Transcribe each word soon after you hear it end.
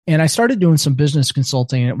And I started doing some business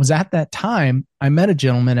consulting. And it was at that time I met a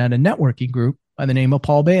gentleman at a networking group by the name of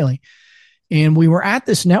Paul Bailey. And we were at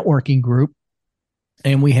this networking group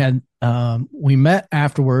and we met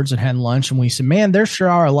afterwards and had lunch. And we said, man, there sure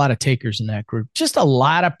are a lot of takers in that group. Just a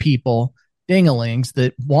lot of people, dingalings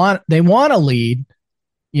that want to lead,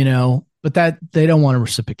 but that they don't want to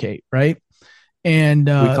reciprocate. Right. And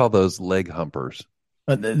we call those leg humpers.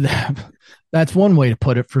 That's one way to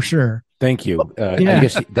put it for sure. Thank you. I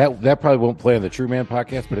guess that probably won't play on the True Man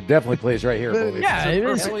podcast, but it definitely plays right here. Yeah, it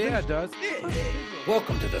is. Hell yeah, it does.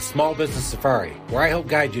 Welcome to the Small Business Safari, where I help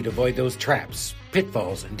guide you to avoid those traps,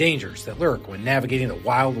 pitfalls, and dangers that lurk when navigating the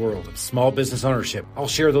wild world of small business ownership. I'll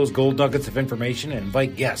share those gold nuggets of information and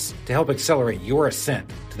invite guests to help accelerate your ascent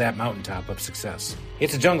to that mountaintop of success.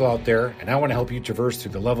 It's a jungle out there, and I want to help you traverse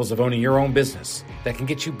through the levels of owning your own business that can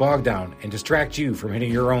get you bogged down and distract you from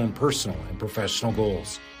hitting your own personal and professional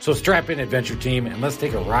goals. So strap in, adventure team, and let's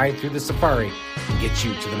take a ride through the safari and get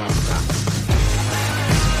you to the mountaintop.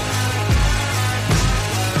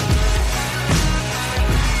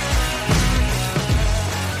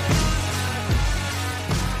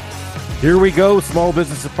 Here we go, Small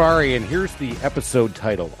Business Safari, and here's the episode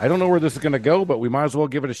title. I don't know where this is going to go, but we might as well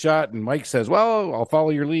give it a shot. And Mike says, well, I'll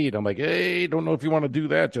follow your lead. I'm like, hey, don't know if you want to do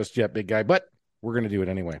that just yet, big guy, but we're going to do it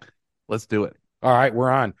anyway. Let's do it. All right,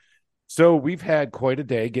 we're on. So we've had quite a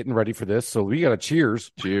day getting ready for this, so we got a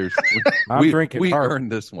cheers. Cheers. I'm drinking. We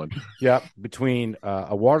earned this one. Yeah, between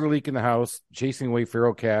a water leak in the house, chasing away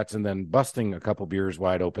feral cats, and then busting a couple beers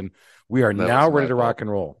wide open, we are now ready to rock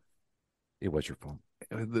and roll. It was your phone.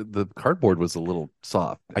 The cardboard was a little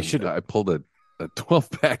soft. I pulled a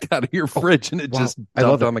 12-pack out of your fridge and it just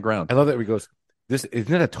dumped on the ground. I love that. He goes, "This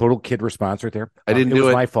isn't it a total kid response right there?" I didn't do it. It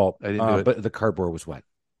was my fault. I didn't do it. But the cardboard was wet.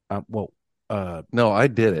 No, I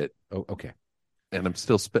did it. Oh, okay. And I'm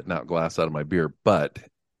still spitting out glass out of my beer. But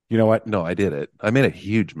you know what? No, I did it. I made a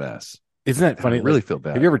huge mess. Isn't that funny? I really feel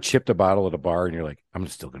bad. Have you ever chipped a bottle at a bar and you're like, I'm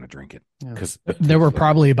still going to drink it? Because there were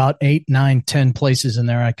probably about 8, 9, 10 places in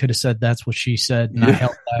there I could have said that's what she said, and I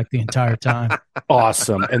held back the entire time.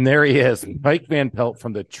 Awesome. And there he is, Mike Van Pelt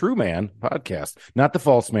from the True Man podcast. Not the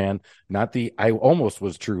false man, not the I almost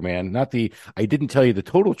was true man, not the I didn't tell you the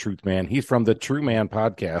total truth man. He's from the True Man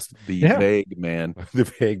podcast. The vague man. The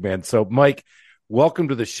vague man. So, Mike, welcome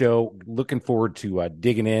to the show. Looking forward to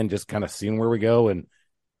digging in, just kind of seeing where we go. And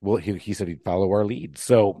well, he said he'd follow our lead.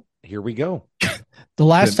 So here we go. The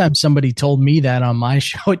last time somebody told me that on my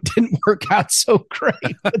show, it didn't work out so great.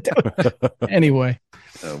 Anyway.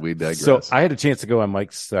 We digress. So I had a chance to go on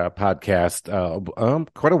Mike's podcast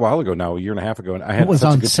quite a while ago now, a year and a half ago. And I had it was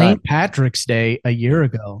on St. Patrick's Day a year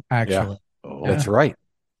ago, actually. Yeah. Oh, yeah. That's right.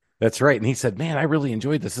 That's right. And he said, man, I really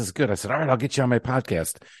enjoyed this. This is good. I said, all right, I'll get you on my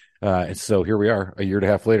podcast. And so here we are a year and a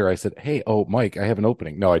half later. I said, hey, Mike, I have an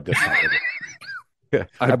opening. No, I did not.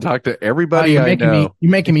 I've talked to everybody I know.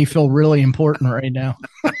 You're making me feel really important right now.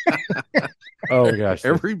 Oh gosh!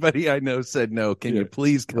 Everybody I know said no. Can you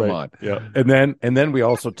please come on? Yeah. And then we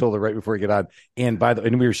also told her right before we get on. And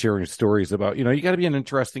we were sharing stories about you got to be an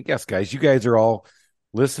interesting guest, guys. You guys are all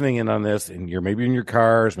listening in on this, and you're maybe in your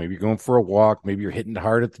cars, maybe you're going for a walk, maybe you're hitting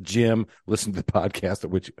hard at the gym. Listen to the podcast,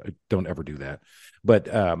 which I don't ever do that, but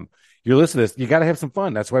you're listening to this, you got to have some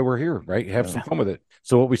fun. That's why we're here, right? Have some fun with it.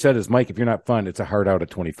 So what we said is, Mike, if you're not fun, it's a hard out at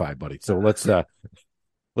 25, buddy. So let's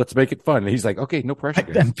make it fun. And he's like, okay, no pressure.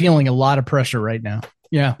 I'm feeling a lot of pressure right now.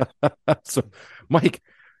 Yeah. So Mike,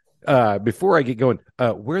 before I get going,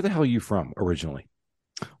 where the hell are you from originally?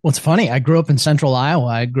 Well, it's funny. I grew up in central Iowa.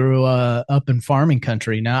 I grew up in farming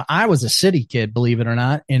country. Now, I was a city kid, believe it or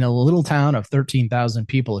not, in a little town of 13,000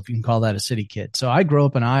 people, if you can call that a city kid. So I grew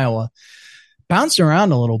up in Iowa. Bounced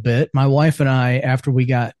around a little bit. My wife and I, after we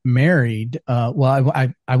got married, I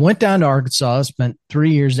went down to Arkansas, spent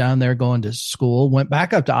 3 years down there going to school, went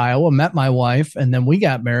back up to Iowa, met my wife, and then we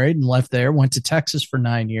got married and left there, went to Texas for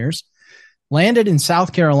 9 years, landed in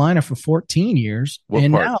South Carolina for 14 years. What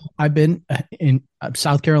part? Now I've been in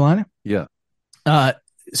South Carolina. Yeah.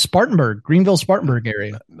 Spartanburg, Greenville, Spartanburg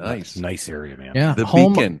area. Nice area, man. Yeah. The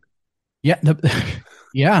Beacon. Yeah.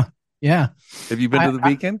 Yeah. Yeah. Have you been to the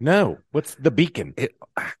Beacon? No. What's the Beacon?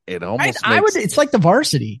 It almost it's like the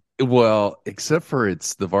Varsity. Well, except for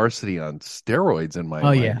it's the Varsity on steroids in my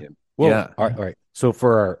opinion. Yeah. Well, yeah. All right. So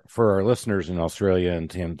for our listeners in Australia and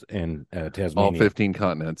Tasmania, all 15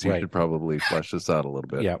 continents, you should probably flesh this out a little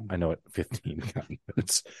bit. Yeah, I know it. 15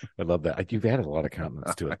 continents. I love that. You've added a lot of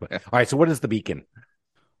continents to it. But, all right. So what is the Beacon?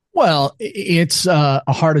 Well, it's a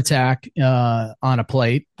heart attack on a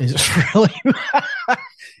plate. It's really.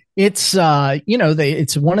 It's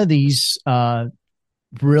it's one of these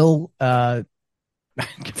real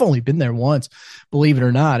I've only been there once, believe it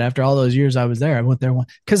or not. After all those years I was there, I went there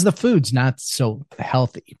once because the food's not so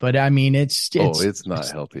healthy. But I mean, it's not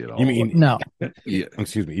healthy at all. You mean no? Yeah.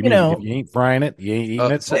 Excuse me. You mean if you ain't frying it, you ain't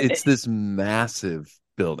eating it. So it's this massive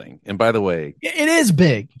building, and by the way, it is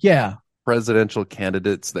big. Yeah, presidential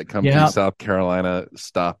candidates that come through South Carolina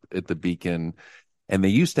stop at the Beacon, and they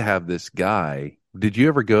used to have this guy. Did you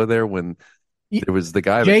ever go there when? There was the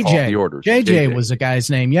guy that called the orders. JJ was the guy's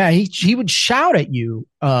name. Yeah, he would shout at you,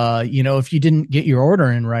 if you didn't get your order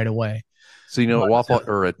in right away. So,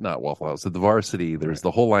 at not Waffle House, at the Varsity, there's the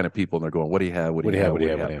whole line of people, and they're going, what do you have? What do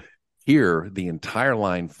you have? Here, the entire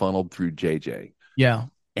line funneled through JJ. Yeah.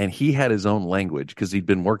 And he had his own language because he'd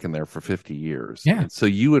been working there for 50 years. Yeah. And so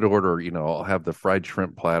you would order, I'll have the fried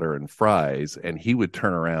shrimp platter and fries, and he would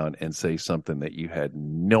turn around and say something that you had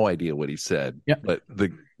no idea what he said. Yeah. But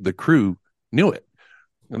the crew knew it,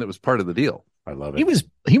 and it was part of the deal. I love it.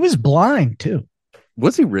 He was blind too.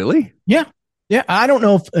 Was he really? Yeah. I don't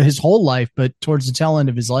know if his whole life, but towards the tail end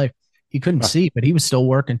of his life, he couldn't see, but he was still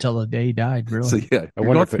working until the day he died. Really. So yeah, I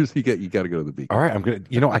wonder if you got to go to the Beacon. All right, I'm good.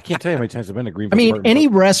 I can't tell you how many times I've been to Greenville. I mean, any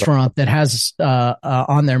restaurant that has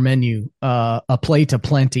on their menu a plate of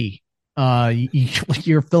plenty,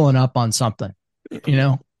 you're filling up on something.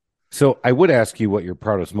 So I would ask you what your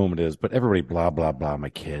proudest moment is, but everybody, blah, blah, blah, my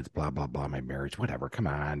kids, blah, blah, blah, my marriage, whatever. Come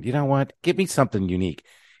on. You know what? Give me something unique.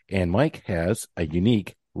 And Mike has a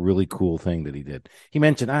unique, really cool thing that he did. He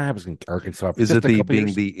mentioned, I was in Arkansas. Is it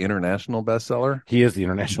being the international bestseller? He is the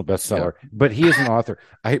international bestseller, but he is an author.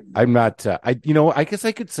 I'm not, I guess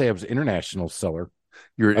I could say I was an international seller.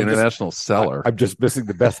 You're an international seller. I'm just missing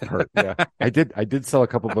the best part. Yeah, I did sell a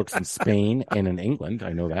couple books in Spain and in England.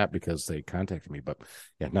 I know that because they contacted me, but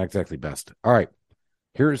yeah, not exactly best. All right,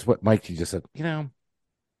 here's what Mike just said.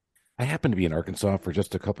 I happened to be in Arkansas for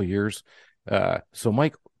just a couple of years. So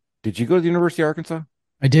Mike, did you go to the University of Arkansas?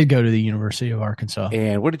 I did go to the University of Arkansas.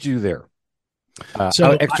 And what did you do there?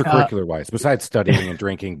 Extracurricular wise, besides studying and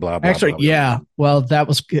drinking, blah, blah, actually, blah, blah. Yeah. Well, that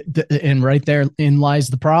was, and right therein lies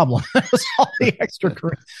the problem. That was all the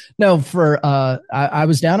extracurricular. No, I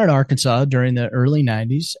was down in Arkansas during the early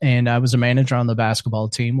 90s, and I was a manager on the basketball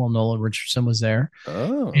team while Nolan Richardson was there.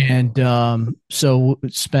 Oh. And so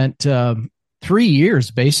spent 3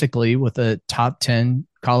 years basically with a top 10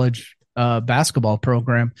 college basketball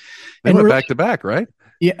program. They went back to back, right?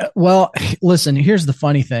 Yeah. Well, listen, here's the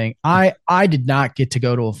funny thing. I did not get to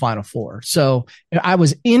go to a Final Four. So I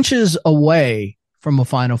was inches away from a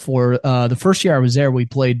Final Four. The first year I was there, we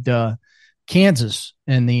played Kansas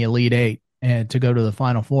in the Elite Eight and to go to the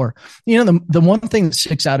Final Four. The one thing that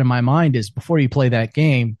sticks out in my mind is before you play that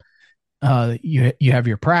game, you have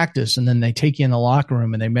your practice, and then they take you in the locker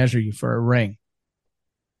room and they measure you for a ring.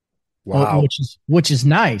 Wow. Which is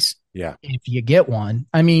nice. Yeah. If you get one.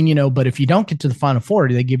 I mean, but if you don't get to the Final Four,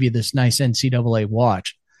 they give you this nice NCAA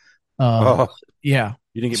watch. Yeah.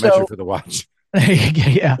 You didn't get measured for the watch.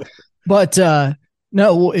 Yeah. But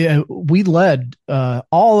no, we led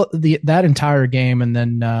all that entire game. And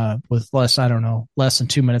then with less than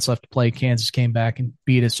 2 minutes left to play, Kansas came back and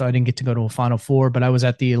beat us. So I didn't get to go to a Final Four, but I was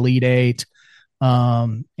at the Elite Eight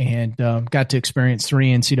and got to experience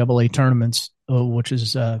 3 NCAA tournaments, which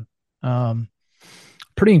is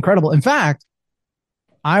pretty incredible. In fact,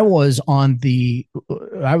 I was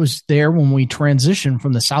there when we transitioned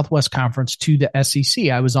from the Southwest Conference to the SEC.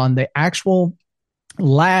 I was on the actual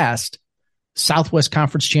last Southwest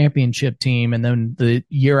Conference championship team. And then the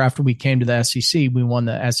year after we came to the SEC, we won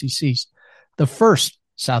the SEC's, the first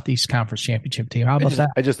Southeast Conference championship team. How about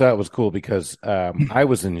that? I just thought it was cool because I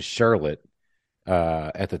was in Charlotte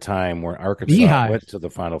at the time where Arkansas went to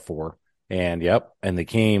the Final Four. And they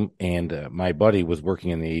came, and my buddy was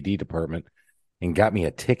working in the AD department and got me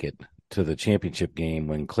a ticket to the championship game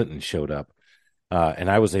when Clinton showed up. And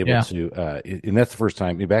I was able to, and that's the first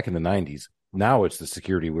time back in the 90s. Now it's the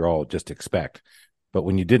security we all just expect. But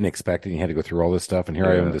when you didn't expect it, you had to go through all this stuff. And here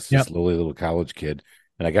I am, this lowly little college kid,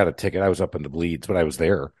 and I got a ticket. I was up in the bleeds, but I was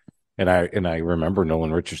there. And I remember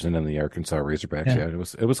Nolan Richardson and the Arkansas Razorbacks. Yeah,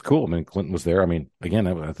 it was cool. I mean, Clinton was there. I mean, again,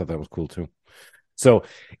 I thought that was cool too. So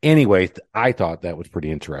anyway, I thought that was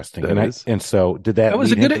pretty interesting. So did that?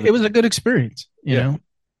 It was a good experience. You know.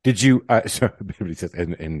 Did you? So everybody says,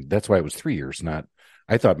 and that's why it was 3 years. Not.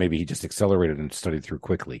 I thought maybe he just accelerated and studied through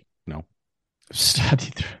quickly. No.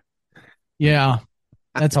 Studied through. Yeah,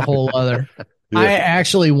 that's a whole other. I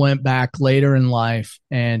actually went back later in life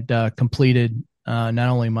and completed not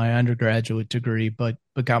only my undergraduate degree, but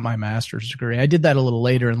got my master's degree. I did that a little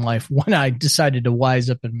later in life when I decided to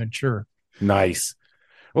wise up and mature. Nice.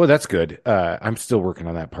 Well, that's good. I'm still working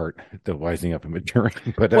on that part, the wising up and maturing.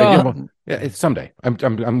 But it's someday.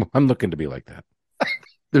 I'm looking to be like that.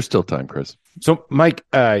 There's still time, Chris. So, Mike,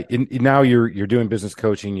 now you're doing business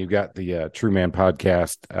coaching. You've got the True Man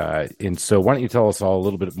podcast, and so why don't you tell us all a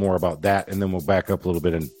little bit more about that, and then we'll back up a little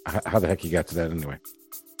bit and how the heck you got to that anyway.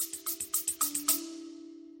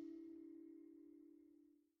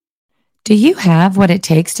 Do you have what it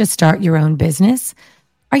takes to start your own business?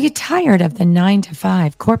 Are you tired of the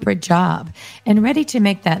 9-to-5 corporate job and ready to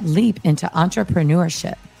make that leap into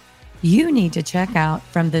entrepreneurship? You need to check out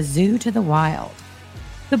From the Zoo to the Wild,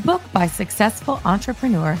 the book by successful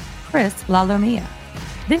entrepreneur Chris Lalomia.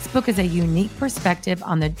 This book is a unique perspective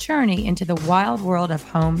on the journey into the wild world of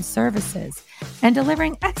home services and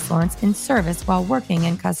delivering excellence in service while working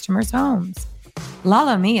in customers' homes.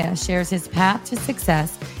 Lalomia shares his path to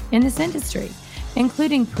success in this industry,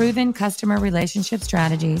 including proven customer relationship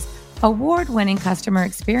strategies, award-winning customer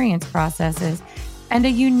experience processes, and a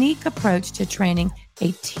unique approach to training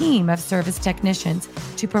a team of service technicians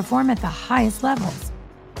to perform at the highest levels.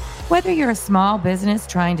 Whether you're a small business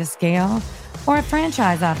trying to scale or a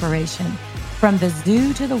franchise operation, From the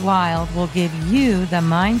Zoo to the Wild will give you the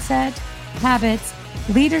mindset, habits,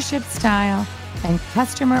 leadership style, and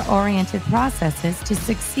customer-oriented processes to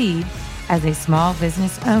succeed as a small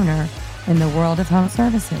business owner in the world of home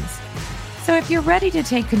services. So if you're ready to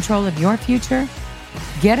take control of your future,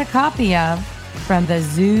 get a copy of From the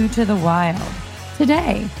Zoo to the Wild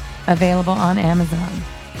today, available on Amazon.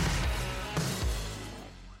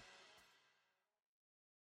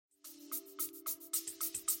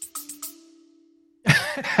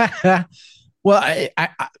 Well,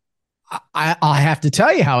 I'll have to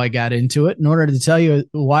tell you how I got into it in order to tell you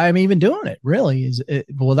why I'm even doing it. Really,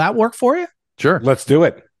 will that work for you? Sure, let's do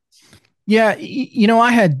it. Yeah,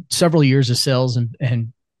 I had several years of sales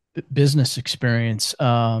and business experience,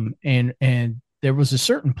 and there was a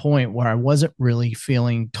certain point where I wasn't really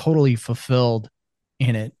feeling totally fulfilled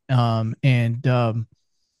in it, I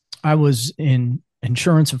was in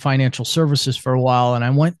insurance and financial services for a while, and I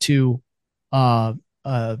went to a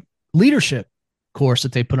leadership course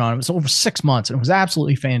that they put on. It was over 6 months, and it was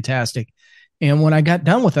absolutely fantastic. And when I got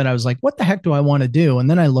done with it, I was like, what the heck do I want to do? And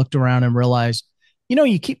then I looked around and realized,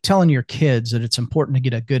 you keep telling your kids that it's important to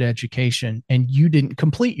get a good education, and you didn't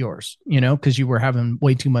complete yours, because you were having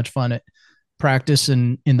way too much fun at practice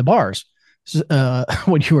and in the bars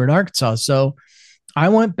when you were in Arkansas. So I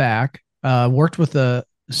went back, worked with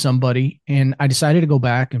somebody, and I decided to go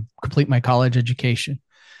back and complete my college education.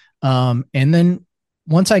 And then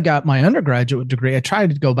once I got my undergraduate degree, I tried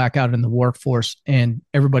to go back out in the workforce, and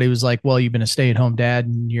everybody was like, well, you've been a stay-at-home dad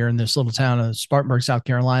and you're in this little town of Spartanburg, South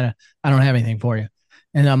Carolina. I don't have anything for you.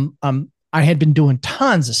 And I had been doing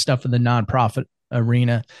tons of stuff in the nonprofit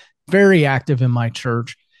arena, very active in my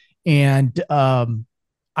church. And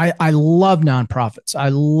I love nonprofits. I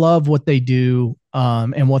love what they do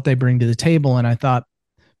and what they bring to the table. And I thought,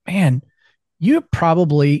 man, you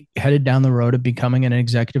probably headed down the road of becoming an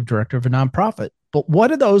executive director of a nonprofit. But what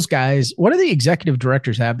do the executive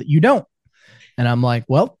directors have that you don't? And I'm like,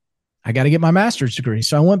 well, I got to get my master's degree.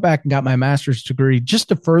 So I went back and got my master's degree just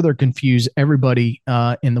to further confuse everybody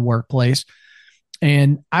in the workplace.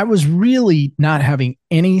 And I was really not having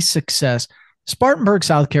any success. Spartanburg,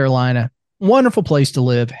 South Carolina, wonderful place to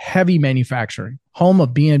live, heavy manufacturing, home of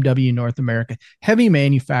BMW North America, heavy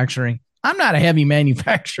manufacturing. I'm not a heavy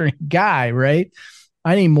manufacturing guy, right?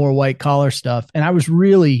 I need more white collar stuff. And I was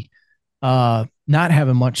really not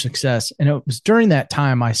having much success. And it was during that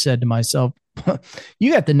time I said to myself,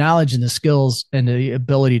 you got the knowledge and the skills and the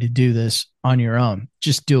ability to do this on your own.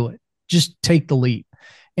 Just do it. Just take the leap.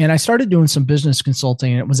 And I started doing some business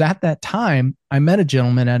consulting. And it was at that time I met a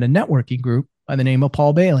gentleman at a networking group by the name of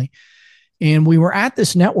Paul Bailey. And we were at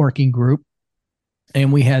this networking group,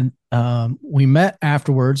 and we met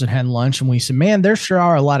afterwards and had lunch, and we said, man, there sure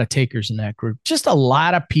are a lot of takers in that group. Just a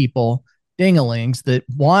lot of people, dingalings, that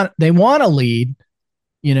want to lead,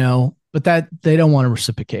 but that they don't want to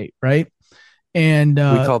reciprocate. Right. And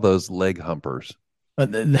we call those leg humpers.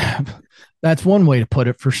 That's one way to put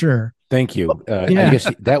it for sure. Thank you. I guess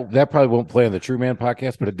that probably won't play on the True Man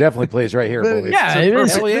podcast, but it definitely plays right here. Yeah,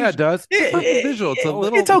 it does. Visual.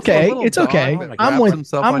 It's okay. It's okay. I'm with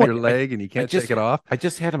himself on your leg, and you can't take it off. I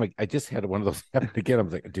just had one of those happen again. I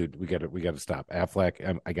was like, dude, we got to stop.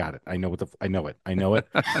 Aflac, I got it. I know it.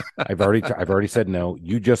 I've already said no.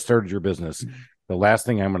 You just started your business. The last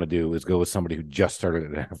thing I'm going to do is go with somebody who just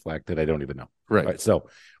started at Aflac that I don't even know. Right. So,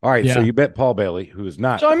 all right. Yeah. So you met Paul Bailey, who is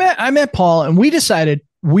not. So I met Paul, and we decided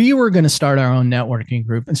we were going to start our own networking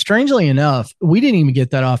group. And strangely enough, we didn't even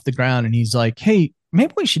get that off the ground. And he's like, hey,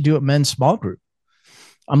 maybe we should do a men's small group.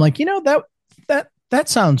 I'm like, that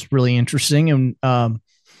sounds really interesting. And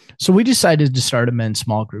So we decided to start a men's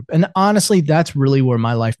small group. And honestly, that's really where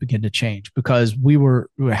my life began to change, because we were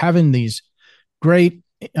having these great,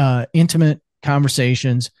 intimate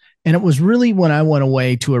conversations. And it was really when I went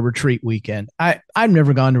away to a retreat weekend. I've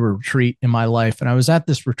never gone to a retreat in my life. And I was at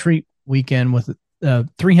this retreat weekend with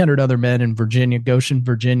 300 other men in Virginia, Goshen,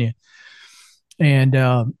 Virginia. And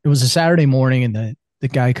it was a Saturday morning, and the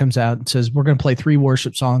guy comes out and says, "We're going to play 3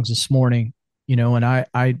 worship songs this morning." And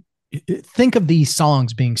I think of these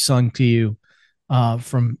songs being sung to you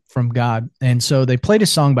from God. And so they played a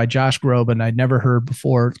song by Josh Groban I'd never heard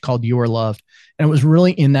before, called "You Are Loved," and it was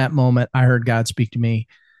really in that moment I heard God speak to me,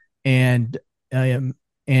 and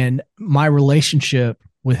and my relationship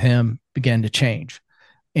with Him began to change,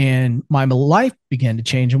 and my life began to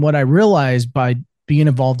change. And what I realized by being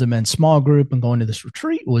involved in men's small group and going to this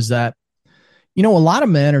retreat was that, a lot of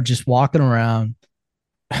men are just walking around,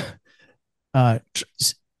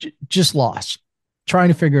 just lost, trying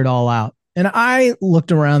to figure it all out. And I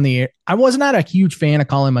looked around I was not a huge fan of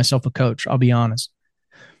calling myself a coach, I'll be honest,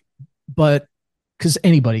 but because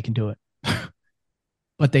anybody can do it,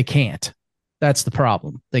 but they can't. That's the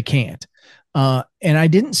problem. They can't. And I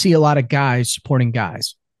didn't see a lot of guys supporting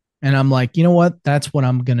guys. And I'm like, you know what? That's what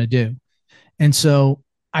I'm going to do. And so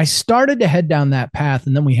I started to head down that path.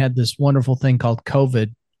 And then we had this wonderful thing called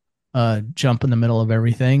COVID jump in the middle of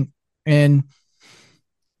everything. And,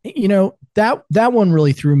 that one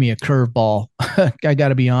really threw me a curveball. I got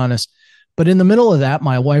to be honest. But in the middle of that,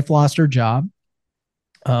 my wife lost her job.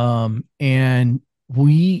 And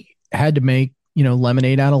we had to make,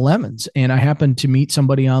 lemonade out of lemons. And I happened to meet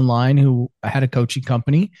somebody online who had a coaching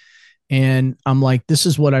company. And I'm like, this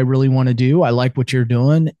is what I really want to do. I like what you're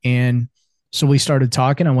doing. And so we started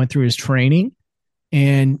talking. I went through his training,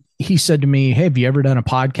 and he said to me, "Hey, have you ever done a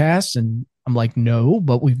podcast?" And I'm like, "No,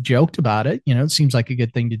 but we've joked about it. It seems like a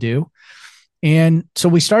good thing to do." And so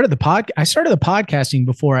we started the podcast. I started the podcasting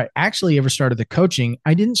before I actually ever started the coaching.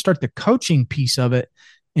 I didn't start the coaching piece of it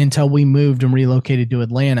until we moved and relocated to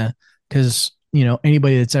Atlanta, because,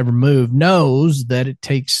 anybody that's ever moved knows that it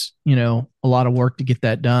takes, a lot of work to get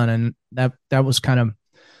that done. And that was kind of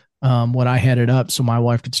what I headed up so my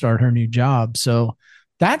wife could start her new job. So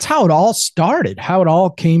that's how it all started, how it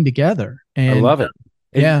all came together. And I love it.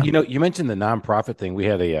 And, yeah. You mentioned the nonprofit thing. We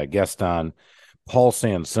had a guest on, Paul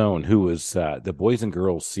Sansone, who was the Boys and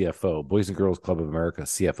Girls CFO, Boys and Girls Club of America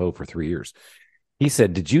CFO for 3 years. He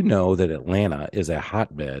said, "Did you know that Atlanta is a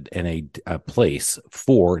hotbed and a place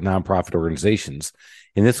for nonprofit organizations?"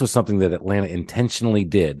 And this was something that Atlanta intentionally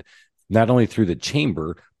did, not only through the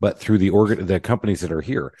chamber, but through the companies that are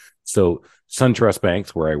here. So SunTrust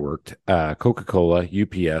Banks, where I worked, Coca-Cola,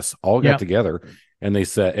 UPS, all got together, and they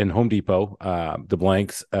said, and Home Depot, the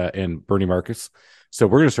Blanks, and Bernie Marcus. So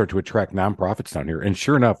we're going to start to attract nonprofits down here. And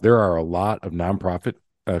sure enough, there are a lot of nonprofit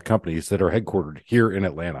companies that are headquartered here in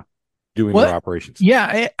Atlanta doing their operations.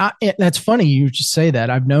 Yeah, that's funny you just say that.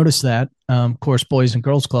 I've noticed that. Of course, Boys and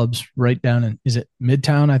Girls Clubs right down in, is it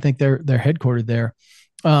Midtown? I think they're headquartered there.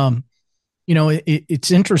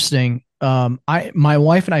 It's interesting. My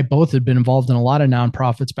wife and I both had been involved in a lot of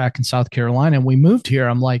nonprofits back in South Carolina, and we moved here.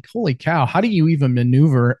 I'm like, holy cow, how do you even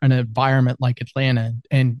maneuver an environment like Atlanta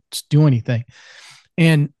and do anything?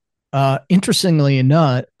 And interestingly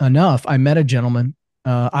enough, I met a gentleman.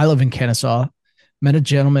 I live in Kennesaw. Met a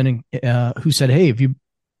gentleman who said, "Hey, have you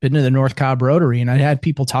been to the North Cobb Rotary?" And I had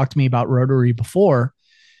people talk to me about Rotary before,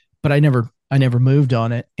 but I never moved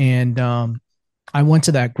on it. And I went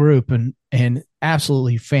to that group, and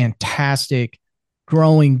absolutely fantastic,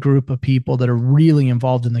 growing group of people that are really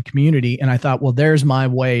involved in the community. And I thought, well, there's my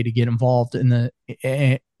way to get involved in the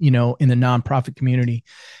nonprofit community.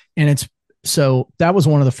 And so that was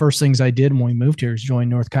one of the first things I did when we moved here, is join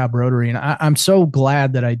North Cobb Rotary. And I'm so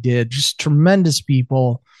glad that I did. Just tremendous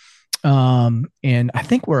people. And I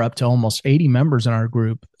think we're up to almost 80 members in our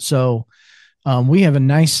group. So we have a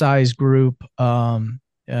nice size group. That's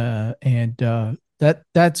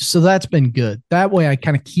been good. That way I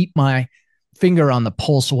kind of keep my finger on the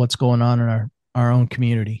pulse of what's going on in our own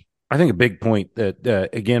community. I think a big point that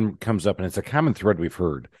again comes up, and it's a common thread we've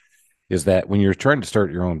heard, is that when you're trying to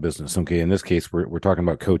start your own business, okay, in this case, we're talking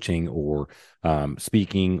about coaching or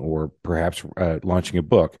speaking or perhaps launching a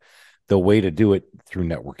book, the way to do it through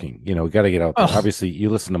networking. We got to get out there. Obviously, you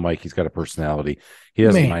listen to Mike, he's got a personality. He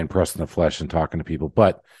doesn't mind pressing the flesh and talking to people,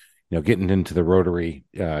 but getting into the Rotary,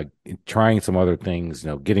 trying some other things,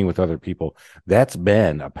 getting with other people, that's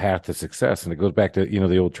been a path to success. And it goes back to,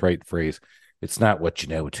 the old trite phrase, it's not what you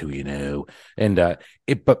know, it's who you know. And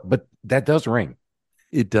but that does ring.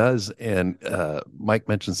 It does. And Mike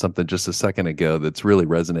mentioned something just a second ago that's really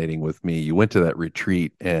resonating with me. You went to that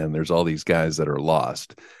retreat, and there's all these guys that are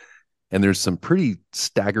lost. And there's some pretty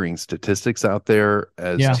staggering statistics out there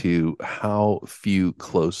as to how few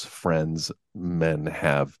close friends men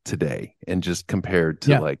have today, and just compared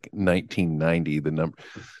to like 1990, the number.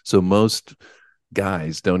 So most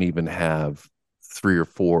guys don't even have 3 or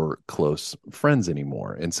 4 close friends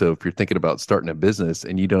anymore. And so if you're thinking about starting a business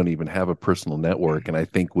and you don't even have a personal network, and I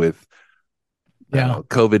think with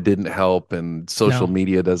COVID didn't help, and social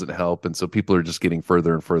media doesn't help, and so people are just getting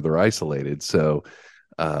further and further isolated. So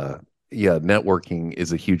networking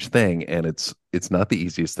is a huge thing, and it's not the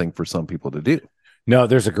easiest thing for some people to do. No,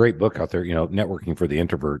 there's a great book out there, Networking for the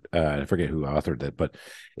Introvert. I forget who authored it, but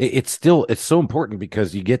it's so important,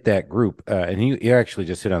 because you get that group. And he actually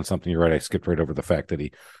just hit on something. You're right. I skipped right over the fact that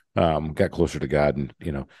he got closer to God. And,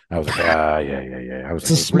 I was like, yeah. I was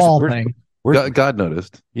it's a small thing. God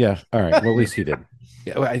noticed. Yeah. All right. Well, at least he did.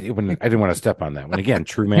 Yeah, I didn't want to step on that one again.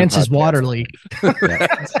 True man. Hence his water leak,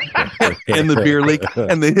 and the beer leak,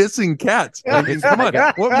 and the hissing cats. Come on,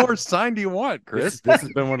 what more sign do you want, Chris? This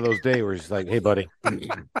has been one of those days where he's like, "Hey, buddy,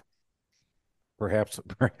 perhaps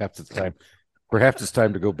it's time. Perhaps it's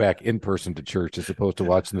time to go back in person to church as opposed to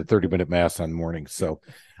watching the 30-minute mass on mornings." So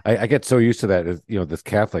I get so used to that. This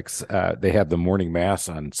Catholics, they have the morning mass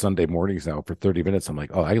on Sunday mornings now for 30 minutes. I'm like,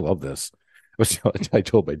 oh, I love this. I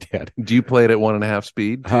told my dad. Do you play it at 1.5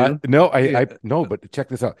 speed? No, I no. But check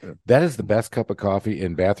this out. That is the best cup of coffee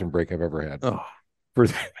and bathroom break I've ever had. Oh, for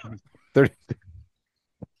 30.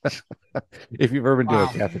 If you've ever been to a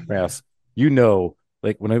Catholic mass,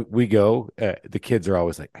 like when we go, the kids are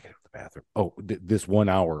always like, I gotta go to the bathroom. Oh, this 1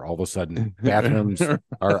 hour, all of a sudden, bathrooms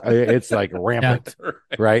it's like rampant,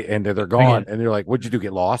 right? And they're gone, and they're like, "What'd you do?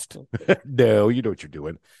 Get lost?" No, you know what you're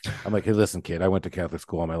doing. I'm like, hey, listen, kid, I went to Catholic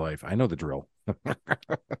school all my life. I know the drill.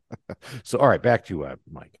 So, all right, back to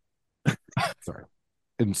Mike. Sorry.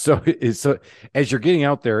 And so as you're getting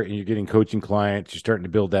out there and you're getting coaching clients, you're starting to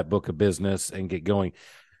build that book of business and get going.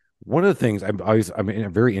 One of the things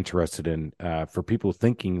I'm very interested in for people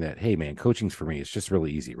thinking that, hey, man, coaching's for me. It's just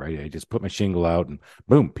really easy, right? I just put my shingle out and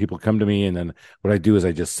boom, people come to me. And then what I do is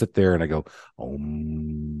I just sit there and I go,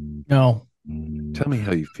 no. Tell me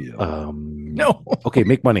how you feel. No. Okay,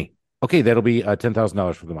 make money. Okay, that'll be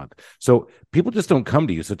 $10,000 for the month. So people just don't come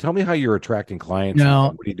to you. So tell me how you're attracting clients.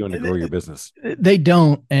 No, what are you doing to grow your business? They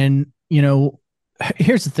don't. And,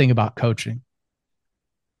 here's the thing about coaching.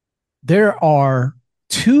 There are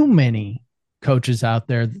too many coaches out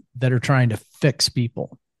there that are trying to fix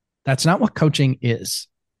people. That's not what coaching is.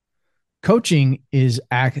 Coaching is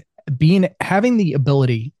having the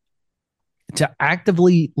ability to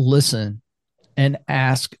actively listen and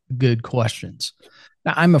ask good questions.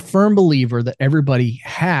 Now, I'm a firm believer that everybody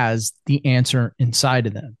has the answer inside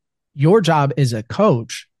of them. Your job as a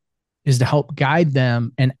coach is to help guide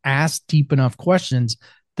them and ask deep enough questions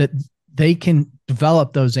that they can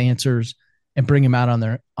develop those answers and bring them out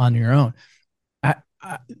on your own.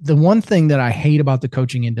 The one thing that I hate about the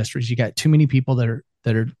coaching industry is you got too many people that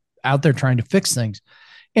are out there trying to fix things,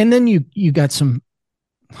 and then you got some.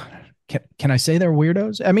 Can I say they're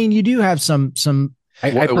weirdos? I mean, you do have some.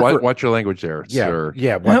 Watch your language there, sir.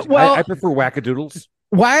 Yeah. I prefer wackadoodles.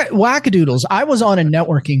 Wackadoodles. I was on a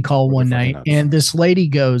networking call one night, and this lady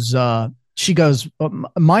goes, she goes,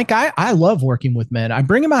 Mike, I love working with men. I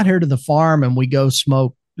bring them out here to the farm and we go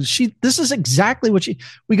smoke. This is exactly what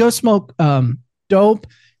we go smoke dope.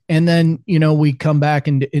 And then, we come back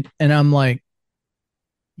and I'm like,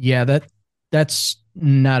 yeah, that's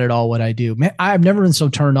not at all what I do. Man, I've never been so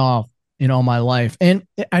turned off in all my life. And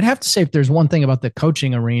I'd have to say, if there's one thing about the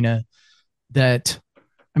coaching arena that,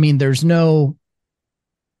 there's no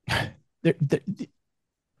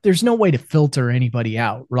way to filter anybody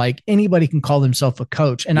out. Like, anybody can call themselves a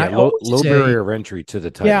coach. And low barrier of entry to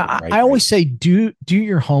the title. Yeah. Right? I always say, do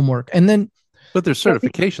your homework. And then, but there's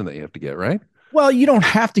certification that you have to get, right? Well, you don't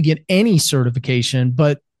have to get any certification,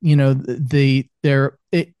 but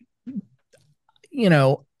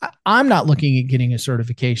I'm not looking at getting a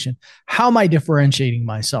certification. How am I differentiating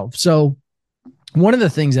myself? So one of the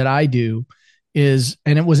things that I do is,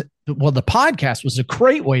 and the podcast was a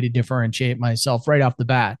great way to differentiate myself right off the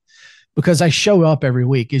bat, because I show up every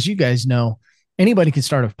week. As you guys know, anybody can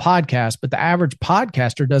start a podcast, but the average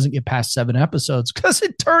podcaster doesn't get past 7 episodes because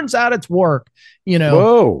it turns out it's work,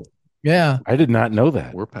 Whoa. Yeah. I did not know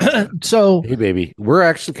that. We're past So, hey, baby, we're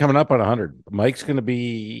actually coming up on 100. Mike's going to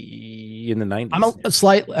be in the 90s. I'm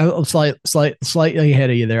slightly ahead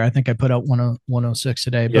of you there. I think I put out 106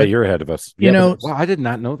 today. But, yeah, you're ahead of us. Wow, I did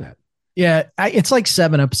not know that. Yeah, it's like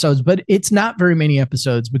 7 episodes, but it's not very many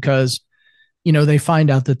episodes because, they find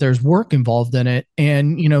out that there's work involved in it.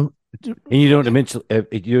 And, And you don't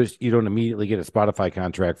immediately get a Spotify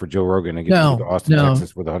contract for Joe Rogan and get to go to Austin,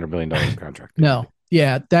 Texas with $100 million contract. No.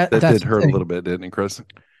 Yeah. That did hurt a little bit, didn't it, Chris?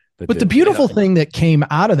 But the beautiful thing that came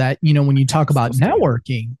out of that, when you talk about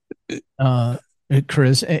networking,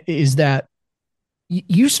 Chris, is that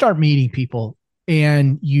you start meeting people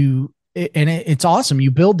and it's awesome.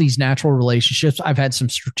 You build these natural relationships. I've had some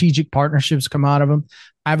strategic partnerships come out of them.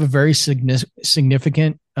 I have a very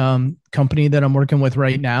significant company that I'm working with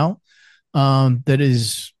right now that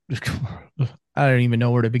is, I don't even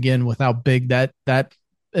know where to begin with how big that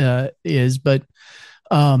is. But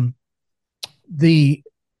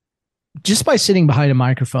just by sitting behind a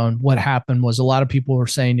microphone, what happened was a lot of people were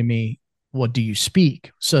saying to me, what do you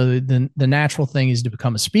speak? So the natural thing is to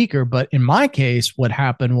become a speaker. But in my case, what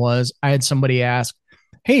happened was I had somebody ask,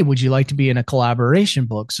 hey, would you like to be in a collaboration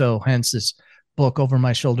book? So hence this book over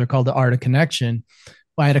my shoulder called The Art of Connection.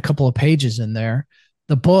 I had a couple of pages in there.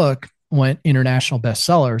 The book went international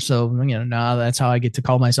bestseller. So, now that's how I get to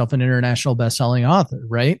call myself an international bestselling author,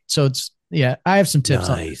 right? So I have some tips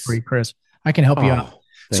on it for you, Chris. I can help you out.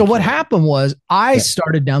 So what happened was I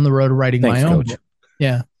started down the road of writing my own book.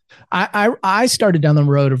 Yeah. I started down the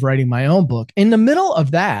road of writing my own book. In the middle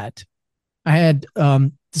of that, I had,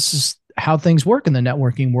 this is how things work in the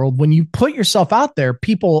networking world. When you put yourself out there,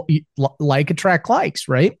 people attract likes,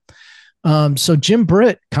 right? So Jim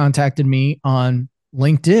Britt contacted me on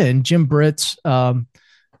LinkedIn. Jim Britt's,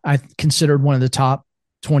 I considered one of the top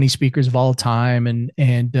 20 speakers of all time.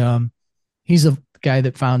 And he's the guy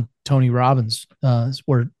that found Tony Robbins,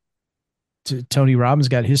 where Tony Robbins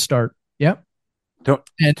got his start. Yep.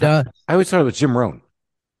 I always thought it was Jim Rohn.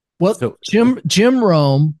 Well, so, Jim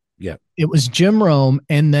Rome. Yeah. It was Jim Rome.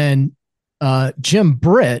 And then Jim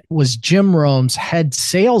Britt was Jim Rome's head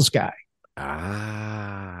sales guy.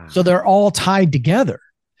 So they're all tied together.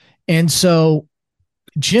 And so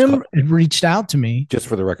Jim had reached out to me. Just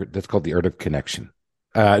for the record, that's called The Art of Connection.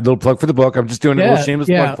 A little plug for the book. I'm just doing a little shameless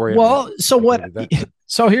plug for you. Well,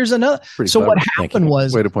 so here's another. So what happened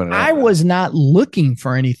was I was not looking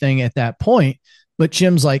for anything at that point, but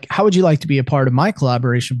Jim's like, how would you like to be a part of my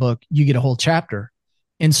collaboration book? You get a whole chapter.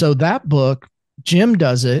 And so that book, Jim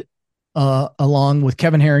does it along with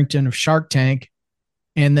Kevin Harrington of Shark Tank.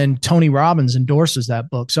 And then Tony Robbins endorses that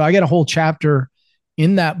book. So I get a whole chapter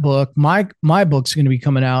in that book. My book's going to be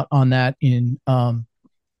coming out on that in,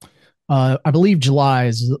 I believe July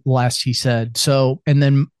is the last he said. So, and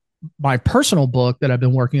then my personal book that I've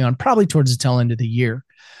been working on probably towards the tail end of the year.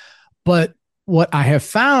 But what I have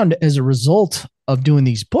found as a result of doing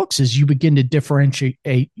these books is you begin to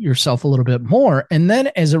differentiate yourself a little bit more. And then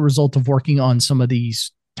as a result of working on some of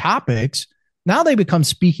these topics, now they become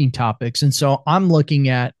speaking topics. And so I'm looking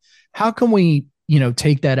at how can we,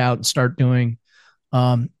 take that out and start doing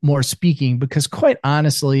more speaking, because quite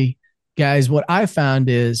honestly, guys, what I found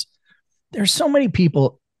is there's so many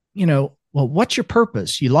people, well, what's your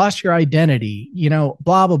purpose? You lost your identity,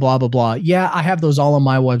 blah, blah, blah, blah, blah. Yeah, I have those all on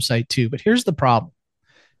my website too. But here's the problem.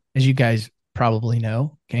 As you guys probably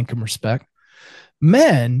know, Kankum respect,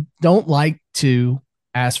 men don't like to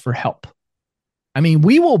ask for help. I mean,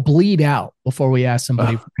 we will bleed out before we ask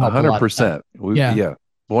somebody for help. 100%. Yeah.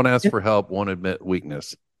 Won't ask for help, won't admit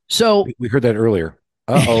weakness. So we heard that earlier.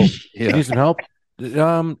 Uh-oh. You need some help?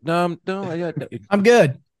 No, I'm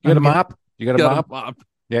good. You got a mop? You got a mop?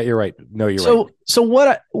 Yeah, you're right. No, you're right. So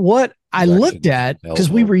what I looked at, because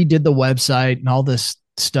we redid the website and all this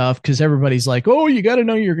stuff, because everybody's like, oh, you got to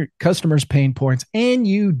know your customers' pain points. And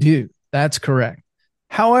you do. That's correct.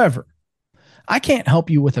 However, I can't help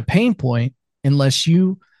you with a pain point unless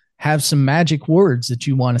you have some magic words that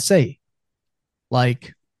you want to say.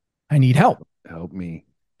 Like, I need help. Help me.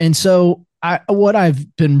 And so what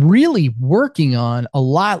I've been really working on a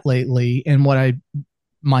lot lately, and what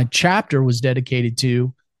my chapter was dedicated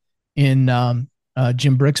to in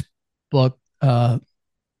Jim Brick's book, The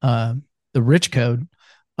Rich Code,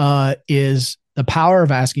 is the power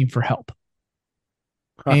of asking for help.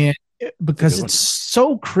 And because it's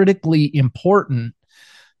so critically important,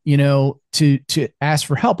 to ask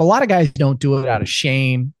for help. A lot of guys don't do it out of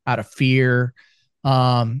shame, out of fear. We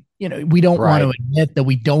don't want to admit that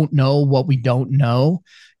we don't know what we don't know.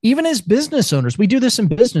 Even as business owners, we do this in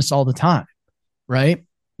business all the time, right?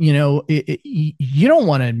 You don't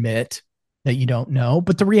want to admit that you don't know,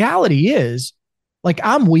 but the reality is, like,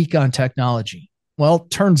 I'm weak on technology. Well,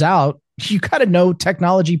 turns out you got to know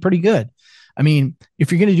technology pretty good. I mean,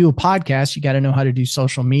 if you're going to do a podcast, you got to know how to do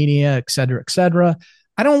social media, et cetera, et cetera.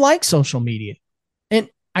 I don't like social media and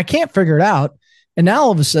I can't figure it out. And now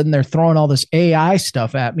all of a sudden they're throwing all this AI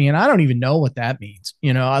stuff at me and I don't even know what that means.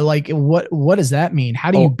 I like, what does that mean?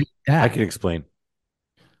 How do you beat that? I can explain.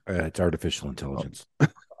 It's artificial intelligence.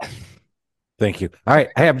 Thank you. All right.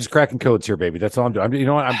 Hey, I'm just cracking codes here, baby. That's all I'm doing. You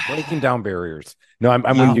know what? I'm breaking down barriers. No, I'm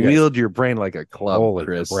with you guys. Wield your brain like a club, Holy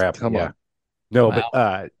Chris. crap. Come on. No, wow.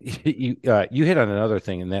 But you hit on another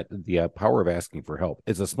thing, and that the power of asking for help.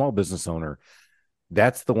 As a small business owner,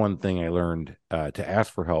 that's the one thing I learned to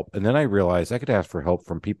ask for help. And then I realized I could ask for help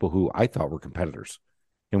from people who I thought were competitors.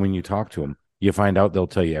 And when you talk to them, you find out they'll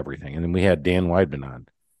tell you everything. And then we had Dan Weidman on,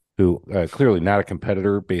 who clearly not a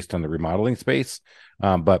competitor based on the remodeling space,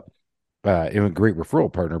 but a great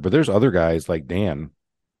referral partner. But there's other guys like Dan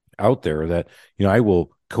out there that, I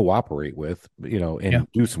will cooperate with, and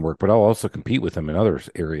do some work, but I'll also compete with them in other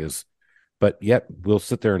areas. But yet we'll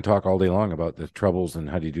sit there and talk all day long about the troubles and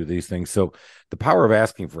how do you do these things. So the power of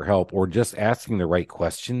asking for help or just asking the right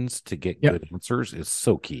questions to get good answers is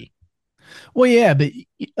so key. Well, yeah, but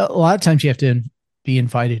a lot of times you have to be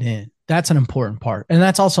invited in. That's an important part. And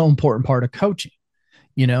that's also an important part of coaching.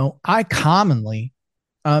 I commonly,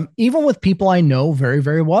 even with people I know very,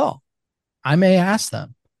 very well, I may ask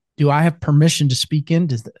them, do I have permission to speak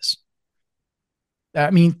into this? I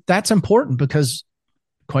mean, that's important because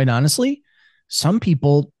quite honestly, some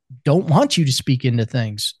people don't want you to speak into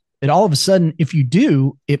things. And all of a sudden, if you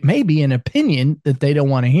do, it may be an opinion that they don't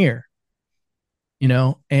want to hear,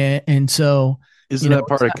 and so. Isn't that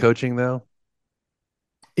part of coaching though?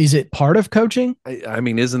 Is it part of coaching? I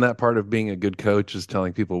mean, isn't that part of being a good coach is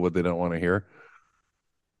telling people what they don't want to hear?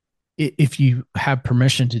 If you have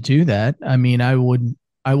permission to do that, I mean, I wouldn't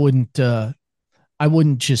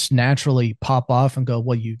just naturally pop off and go,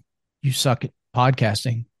 well, you suck at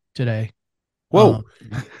podcasting today. Whoa.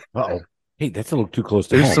 Uh-oh. Hey, that's a little too close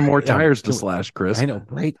to There's home. some more tires to slash, Chris. I know,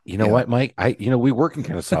 right? You know what, Mike? We work in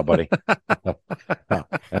Kennesaw, buddy.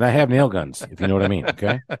 And I have nail guns, if you know what I mean.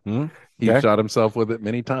 Okay. He shot himself with it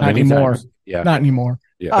many times. Not anymore. Yeah. Not anymore.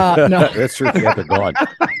 Yeah. No. That's true. Yeah, they're gone.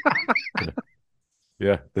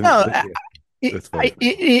 Yeah. No,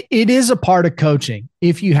 it is a part of coaching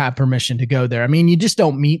if you have permission to go there. I mean, you just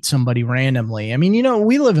don't meet somebody randomly. I mean,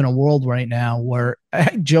 we live in a world right now where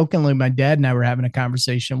jokingly, my dad and I were having a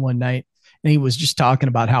conversation one night and he was just talking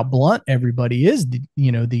about how blunt everybody is,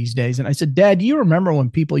 these days. And I said, Dad, do you remember when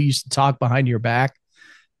people used to talk behind your back?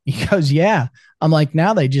 He goes, yeah. I'm like,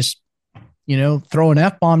 now they just, throw an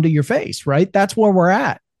F-bomb to your face, right? That's where we're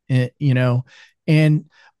at, but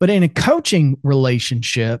in a coaching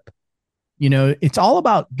relationship, it's all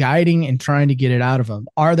about guiding and trying to get it out of them.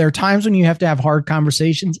 Are there times when you have to have hard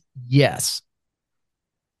conversations? Yes.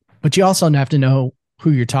 But you also have to know who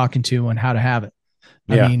you're talking to and how to have it.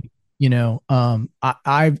 Yeah. I mean,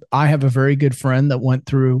 I have a very good friend that went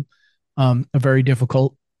through a very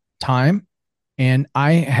difficult time, and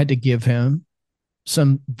I had to give him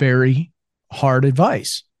some very hard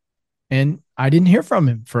advice, and I didn't hear from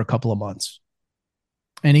him for a couple of months.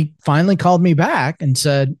 And he finally called me back and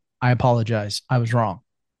said, I apologize. I was wrong.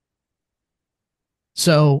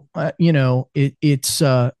 So, it's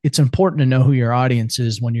important to know who your audience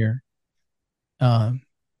is when you're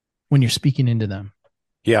speaking into them.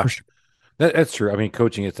 Yeah, sure. That's true. I mean,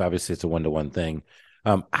 coaching, it's a one-to-one thing.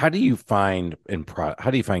 How do you find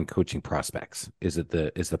coaching prospects? Is it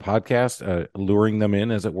the podcast luring them in,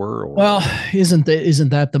 as it were? Or? Well, isn't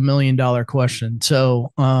that the $1 million question?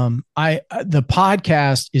 So, the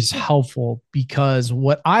podcast is helpful because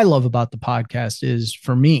what I love about the podcast is,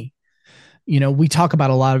 for me, we talk about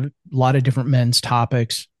a lot of different men's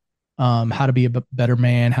topics, how to be a better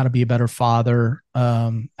man, how to be a better father,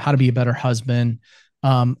 how to be a better husband.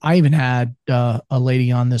 I even had a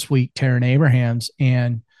lady on this week, Taryn Abrahams,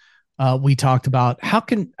 and we talked about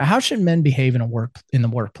how should men behave in the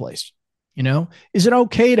workplace? Is it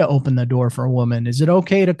okay to open the door for a woman? Is it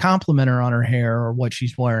okay to compliment her on her hair or what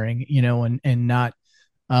she's wearing? And not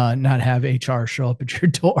have HR show up at your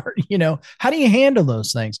door. How do you handle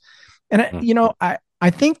those things? And I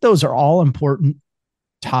think those are all important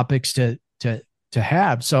topics to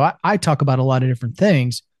have. So I talk about a lot of different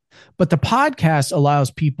things. But the podcast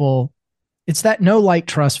allows people, it's that no like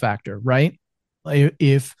trust factor, right?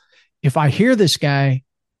 If I hear this guy,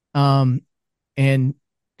 and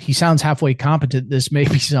he sounds halfway competent, this may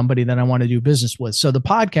be somebody that I want to do business with. So the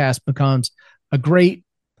podcast becomes a great,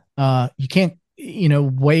 you can't,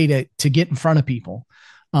 way to get in front of people.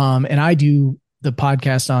 And I do the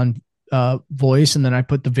podcast on voice, and then I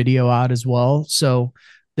put the video out as well. So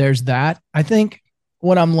there's that. I think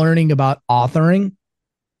what I'm learning about authoring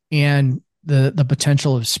and the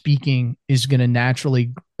potential of speaking is going to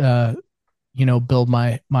naturally, build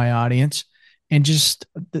my audience. And just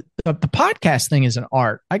the podcast thing is an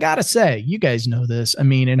art. I got to say, you guys know this. I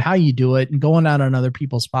mean, and how you do it and going out on other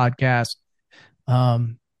people's podcasts.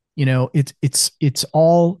 It's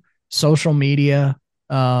all social media.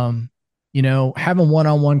 Having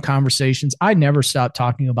one-on-one conversations. I never stop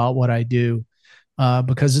talking about what I do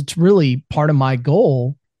because it's really part of my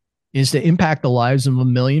goal is to impact the lives of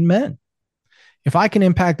 1 million men. If I can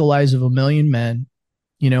impact the lives of 1 million men,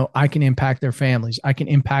 I can impact their families. I can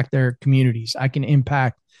impact their communities. I can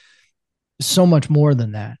impact so much more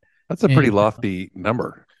than that. That's a pretty lofty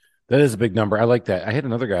number. That is a big number. I like that. I had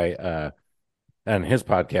another guy on his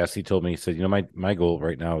podcast. He told me, he said, my goal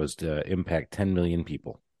right now is to impact 10 million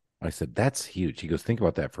people. I said, that's huge. He goes, think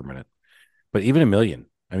about that for a minute. But even 1 million,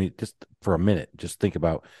 I mean, just for a minute, just think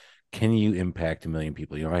about, can you impact 1 million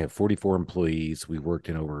people? I have 44 employees. We worked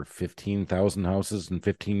in over 15,000 houses in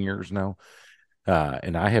 15 years now.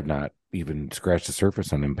 And I have not even scratched the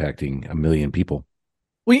surface on impacting 1 million people.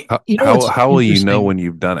 How will you know when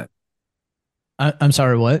you've done it? I'm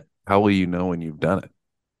sorry, what? How will you know when you've done it?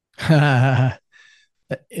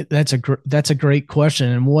 That's a great question.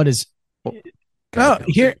 And what is?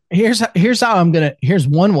 Here's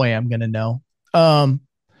one way I'm gonna know.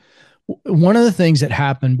 One of the things that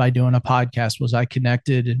happened by doing a podcast was I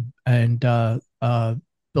connected and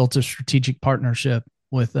built a strategic partnership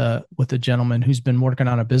with a gentleman who's been working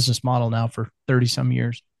on a business model now for 30 some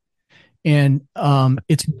years. And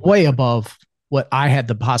it's way above what I had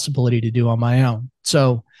the possibility to do on my own.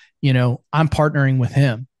 So, I'm partnering with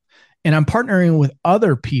him and I'm partnering with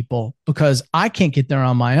other people because I can't get there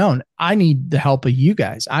on my own. I need the help of you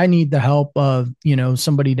guys. I need the help of,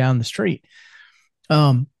 somebody down the street.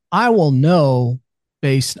 I will know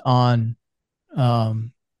based on a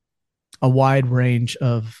wide range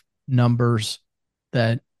of numbers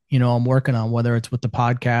that, I'm working on, whether it's with the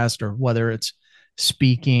podcast or whether it's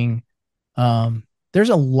speaking. There's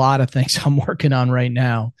a lot of things I'm working on right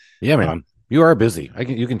now. Yeah, man, you are busy.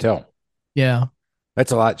 You can tell. Yeah.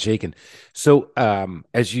 That's a lot shaking. So,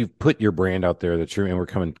 as you put your brand out there, and we're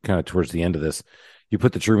coming kind of towards the end of this, you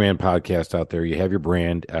put the True Man podcast out there. You have your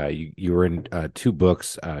brand. You were in 2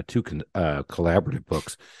 books, 2 collaborative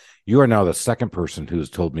books. You are now the second person who has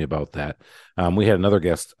told me about that. We had another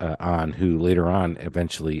guest on who later on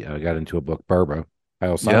eventually got into a book. Barbara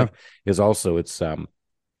is also.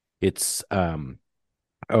 It's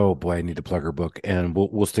oh boy, I need to plug her book, and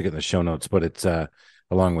we'll stick it in the show notes. But it's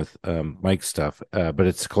along with Mike's stuff. But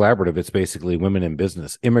it's collaborative. It's basically women in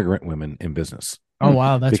business, immigrant women in business. Oh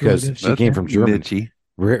wow, that's because really good. She came from Germany. Niche-y.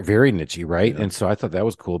 Very niche-y, right? Yeah. And so I thought that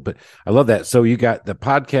was cool. But I love that. So you got the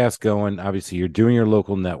podcast going. Obviously, you're doing your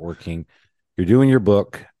local networking. You're doing your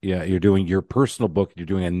book. Yeah, you're doing your personal book. You're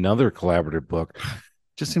doing another collaborative book.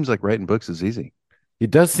 Just seems like writing books is easy.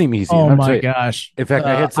 It does seem easy. Oh my gosh! In fact,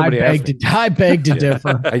 I had somebody ask me. I beg to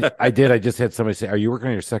differ. I did. I just had somebody say, "Are you working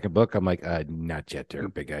on your second book?" I'm like, "Not yet, there,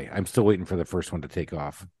 big guy. I'm still waiting for the first one to take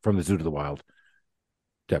off." From the Zoo to the Wild.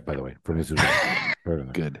 That, by the way, from the Zoo to the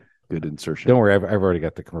Wild. Good insertion. Don't worry, I've already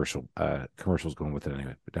got the commercials going with it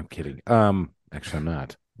anyway. But I'm kidding. Actually, I'm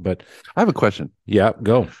not. But I have a question. Yeah,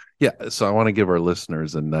 go. Yeah, so I want to give our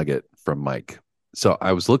listeners a nugget from Mike. So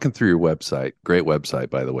I was looking through your website. Great website,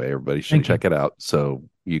 by the way. Everybody should check it out. So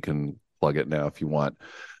you can plug it now if you want.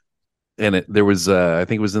 And there was, I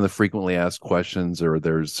think it was in the frequently asked questions, or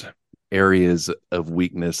there's areas of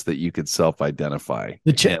weakness that you could self-identify.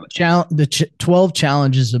 The 12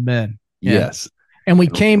 challenges of men. Yeah. Yes. And we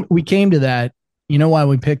came to that. You know why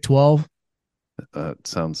we picked 12? It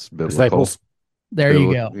sounds biblical. Disciples. There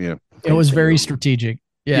you go. Yeah. It was very strategic.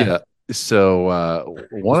 Yeah. So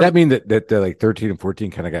does that mean that like 13 and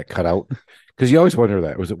 14 kind of got cut out? Because you always wonder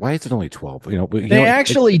that. Why is it only 12? They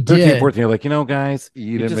actually 13 did. and 14, you're like, guys,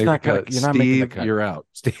 you didn't make the cut. You're not making the cut. You're out.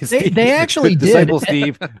 They actually did. Disciple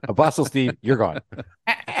Steve, Apostle Steve, you're gone.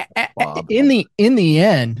 In the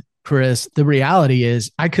end, Chris, the reality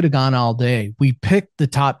is I could have gone all day. We picked the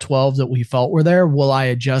top 12 that we felt were there. Will I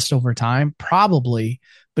adjust over time? Probably.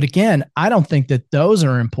 But again, I don't think that those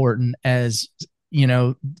are important as,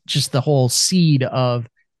 just the whole seed of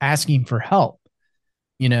asking for help,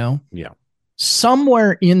 Yeah.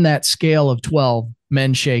 Somewhere in that scale of 12,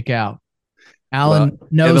 men shake out. Alan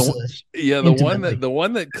knows this. Yeah, the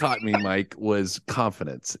one that caught me, Mike, was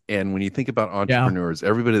confidence. And when you think about entrepreneurs,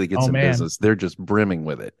 everybody that gets in business, they're just brimming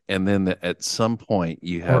with it. And then at some point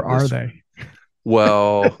you have, or are they?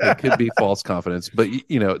 Well, it could be false confidence, but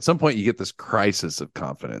at some point you get this crisis of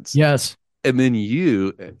confidence. Yes. And then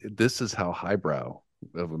this is how highbrow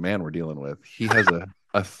of a man we're dealing with. He has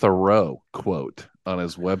a Thoreau quote on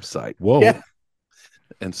his website. Whoa. Yeah.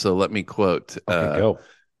 And so let me quote, go.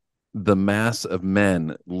 The mass of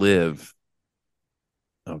men live.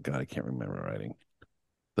 Oh God, I can't remember writing.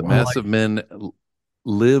 The mass of men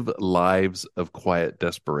live lives of quiet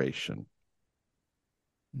desperation.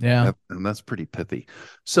 Yeah. And that's pretty pithy.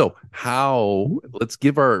 So let's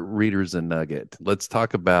give our readers a nugget. Let's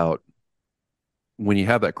talk about when you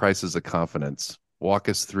have that crisis of confidence. Walk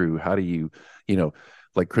us through, how do you,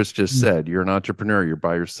 like Chris just said, you're an entrepreneur, you're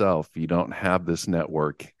by yourself, you don't have this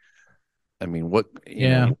network. I mean, what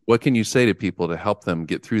can you say to people to help them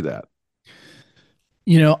get through that?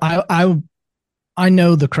 I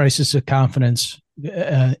know the crisis of confidence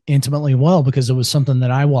intimately well, because it was something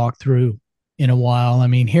that I walked through in a while. I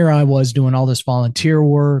mean, here I was doing all this volunteer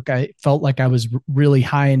work. I felt like I was really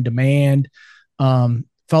high in demand.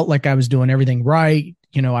 Felt like I was doing everything right.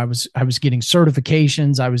 I was getting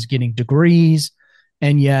certifications, I was getting degrees,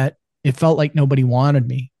 and yet it felt like nobody wanted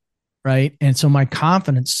me. Right. And so my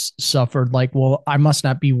confidence suffered, like, well, I must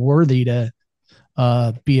not be worthy to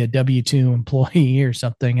be a W-2 employee or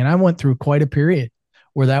something. And I went through quite a period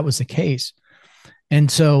where that was the case. And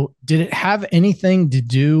so did it have anything to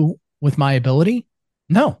do with my ability?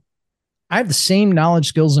 No. I have the same knowledge,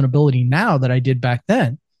 skills, and ability now that I did back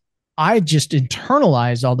then. I just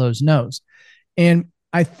internalized all those no's. And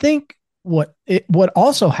I think what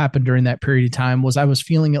also happened during that period of time was I was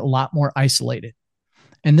feeling a lot more isolated.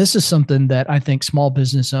 And this is something that I think small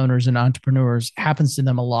business owners and entrepreneurs happens to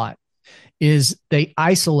them a lot, is they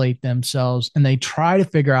isolate themselves and they try to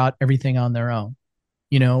figure out everything on their own.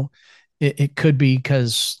 It could be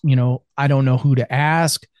because, I don't know who to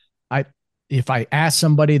ask. If I ask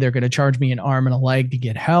somebody, they're going to charge me an arm and a leg to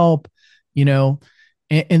get help,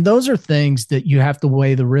 and those are things that you have to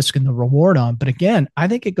weigh the risk and the reward on. But again, I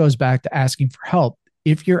think it goes back to asking for help.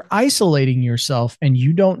 If you're isolating yourself and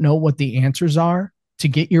you don't know what the answers are to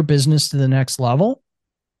get your business to the next level,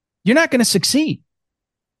 you're not going to succeed.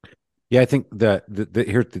 Yeah, I think that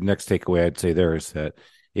here's the next takeaway I'd say there is that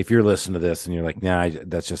if you're listening to this and you're like, nah,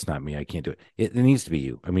 that's just not me, I can't do it. It needs to be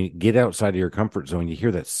you. I mean, get outside of your comfort zone. You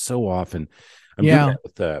hear that so often. I'm doing that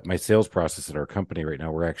with my sales process at our company right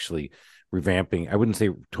now. We're actually revamping. I wouldn't say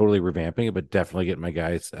totally revamping it, but definitely getting my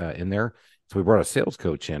guys in there. So we brought a sales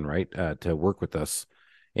coach in, right, to work with us.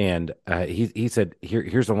 And he said,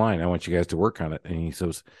 here's a line. I want you guys to work on it. And he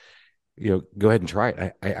says, go ahead and try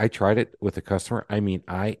it. I tried it with a customer. I mean,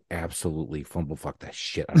 I absolutely fucked that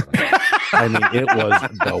shit out of it. I mean, it was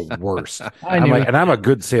the worst. And I'm a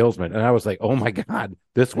good salesman. And I was like, oh my God,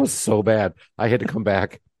 this was so bad. I had to come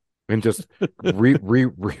back and just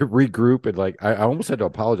regroup. And like, I almost had to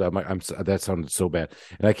apologize. That sounded so bad.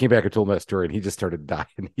 And I came back and told him that story and he just started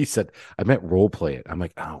dying. He said, I meant role play it. I'm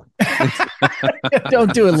like, oh,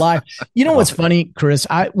 don't do it live. You know what's funny, Chris?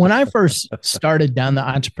 When I first started down the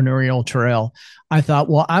entrepreneurial trail, I thought,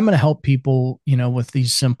 well, I'm going to help people, with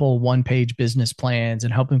these simple one-page business plans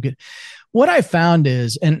and help them get. What I found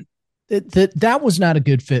is, and that was not a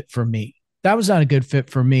good fit for me. That was not a good fit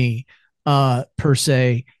for me, per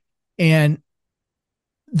se. And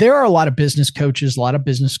there are a lot of business coaches, a lot of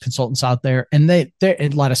business consultants out there, and there a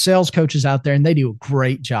lot of sales coaches out there, and they do a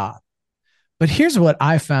great job. But here's what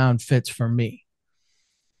I found fits for me.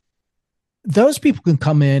 Those people can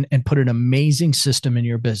come in and put an amazing system in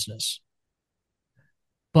your business.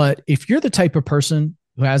 But if you're the type of person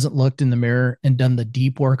who hasn't looked in the mirror and done the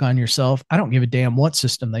deep work on yourself, I don't give a damn what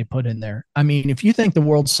system they put in there. I mean, if you think the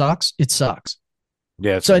world sucks, it sucks.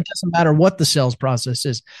 Yeah. So it doesn't matter what the sales process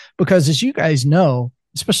is, because as you guys know,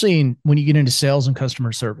 especially when you get into sales and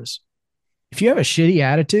customer service, if you have a shitty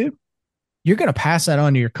attitude, you're going to pass that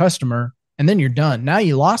on to your customer and then you're done. Now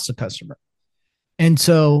you lost the customer. And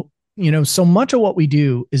so, so much of what we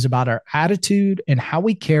do is about our attitude and how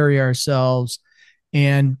we carry ourselves.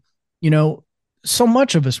 And, so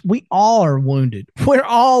much of us, we all are wounded. We're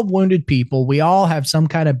all wounded people. We all have some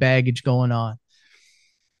kind of baggage going on.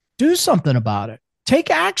 Do something about it. Take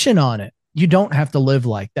action on it. You don't have to live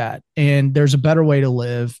like that. And there's a better way to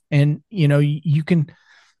live. And, you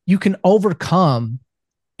can overcome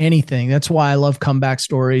anything. That's why I love comeback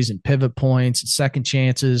stories and pivot points and second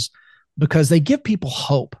chances, because they give people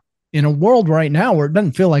hope in a world right now where it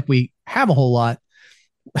doesn't feel like we have a whole lot.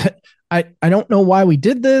 I don't know why we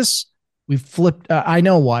did this. We flipped. I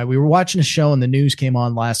know why. We were watching a show and the news came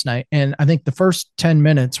on last night. And I think the first 10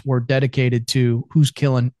 minutes were dedicated to who's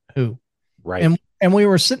killing who. Right. And we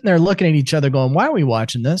were sitting there looking at each other going, why are we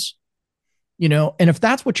watching this? And if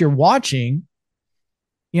that's what you're watching,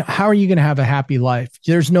 how are you going to have a happy life?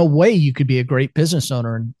 There's no way you could be a great business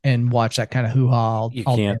owner and watch that kind of hoo-ha. You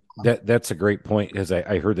can't. That's a great point, because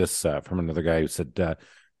I heard this from another guy who said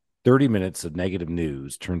 30 minutes of negative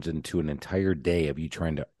news turns into an entire day of you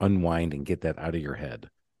trying to unwind and get that out of your head.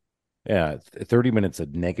 Yeah, 30 minutes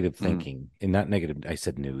of negative thinking, and not negative. I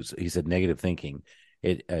said news. He said negative thinking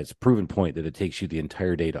it's a proven point that it takes you the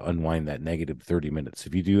entire day to unwind that negative 30 minutes.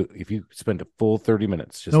 If you spend a full 30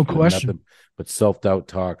 minutes just no doing question. nothing but self-doubt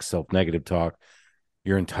talk, self-negative talk,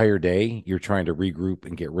 your entire day, you're trying to regroup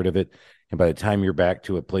and get rid of it. And by the time you're back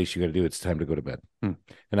to a place you got to do, it's time to go to bed.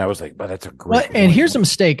 And I was like, "But that's a great." Well, and here's a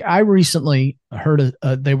mistake. I recently heard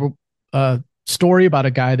a story about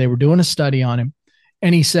a guy. They were doing a study on him,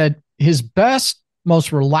 and he said his best,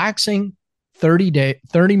 most relaxing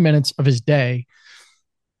 30 minutes of his day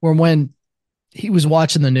were when he was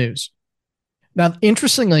watching the news. Now,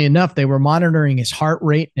 interestingly enough, they were monitoring his heart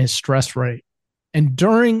rate and his stress rate, and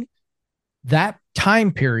during that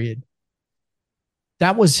time period,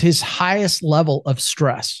 that was his highest level of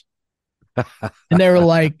stress. And they were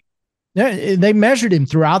like, they measured him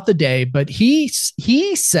throughout the day, but he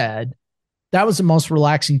said that was the most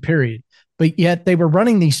relaxing period. But yet they were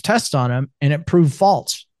running these tests on him, and it proved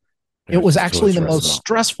false. It was actually the most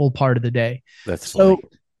stressful part of the day. That's so funny.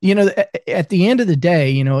 You know, at the end of the day,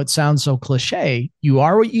 you know, it sounds so cliche. You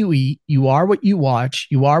are what you eat. You are what you watch.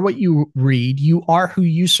 You are what you read. You are who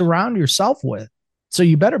you surround yourself with. So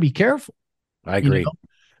you better be careful. I agree. You know?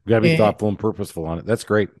 We've got to be thoughtful and purposeful on it. That's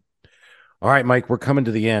great. All right, Mike, we're coming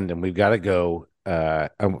to the end, and we've got to go.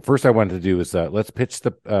 First, I wanted to do is let's pitch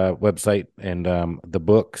the website and the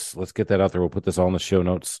books. Let's get that out there. We'll put this all in the show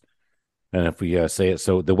notes. And if we say it,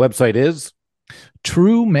 so the website is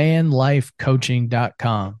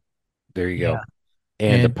truemanlifecoaching.com. There you go.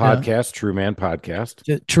 And the podcast, True Man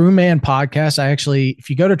Podcast. True Man Podcast. If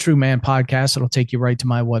you go to True Man Podcast, it'll take you right to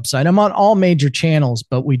my website. I'm on all major channels,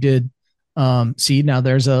 but we did see now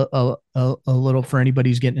there's a little for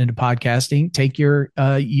anybody who's getting into podcasting. Take your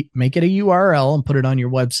make it a URL and put it on your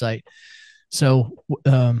website. So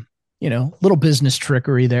you know, little business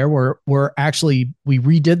trickery there. We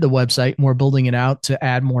redid the website and we're building it out to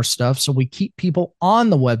add more stuff. So we keep people on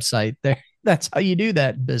the website there. That's how you do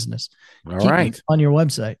that in business. All right. On your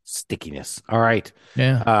website. Stickiness. All right.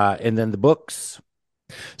 Yeah. And then the books.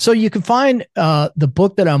 So you can find the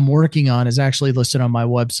book that I'm working on is actually listed on my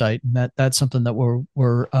website. And that's something that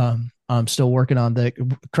we're I'm still working on.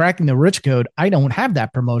 The Cracking the Rich Code. I don't have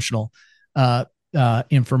that promotional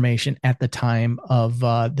information at the time of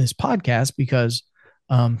this podcast because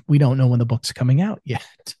we don't know when the book's coming out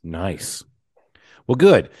yet. Nice. Well,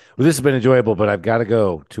 good. Well, this has been enjoyable, but I've got to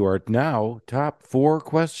go to our now top 4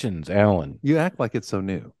 questions. Alan, you act like it's so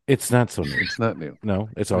new. It's not so new. It's not new. No,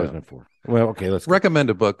 it's always been 4. Well, okay, let's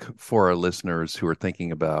recommend a book for our listeners who are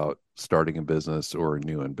thinking about starting a business or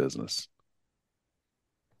new in business.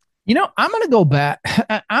 You know, I'm going to go back.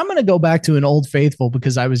 I'm going to go back to an old faithful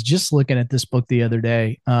because I was just looking at this book the other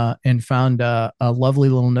day and found a lovely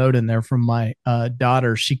little note in there from my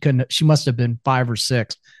daughter. She must have been 5 or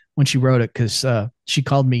 6 when she wrote it because she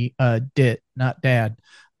called me Dit, not Dad.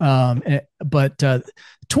 But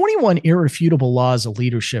 21 Irrefutable Laws of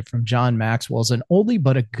Leadership from John Maxwell is an oldie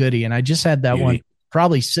but a goodie, and I just had that one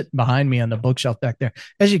probably sitting behind me on the bookshelf back there.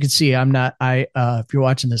 As you can see, if you're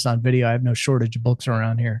watching this on video, I have no shortage of books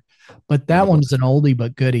around here. But that one's an oldie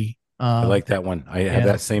but goodie. I like that one. I have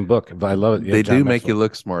that same book. I love it. They do make you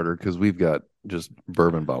look smarter because we've got just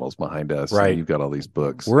bourbon bottles behind us. Right. And you've got all these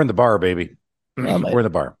books. We're in the bar, baby. We're in the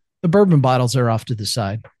bar. The bourbon bottles are off to the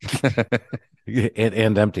side.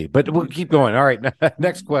 and empty. But we'll keep going. All right.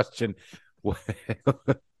 Next question.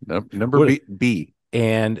 Number B.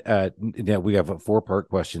 And we have 4-part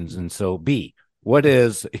questions. And so B, what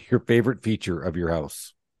is your favorite feature of your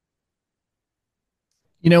house?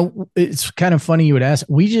 You know, it's kind of funny you would ask.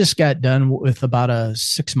 We just got done with about a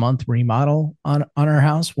 6-month remodel on our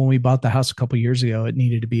house. When we bought the house a couple of years ago, it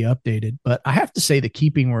needed to be updated. But I have to say the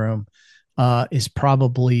keeping room is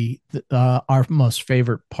probably our most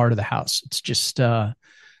favorite part of the house. It's just a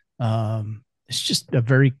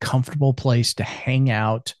very comfortable place to hang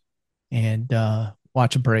out and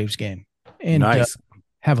watch a Braves game and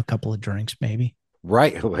have a couple of drinks, maybe.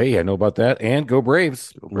 Right. Oh, hey, I know about that. And go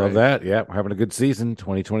Braves. Love that. Yeah, we're having a good season.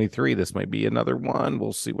 2023. This might be another one.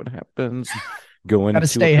 We'll see what happens. Gotta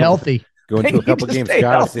stay healthy. Going to a couple games.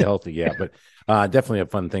 Gotta stay healthy. Yeah, but definitely a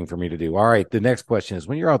fun thing for me to do. All right. The next question is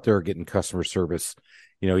when you're out there getting customer service,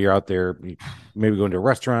 you know, you're out there, maybe going to a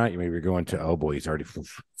restaurant, you maybe you're going to, oh boy, he's already.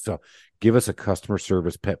 So give us a customer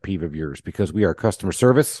service pet peeve of yours because we are customer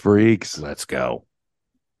service freaks. Let's go.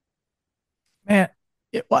 Man,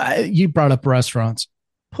 you brought up restaurants.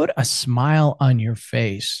 Put a smile on your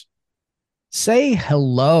face. Say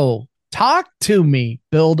hello. Talk to me.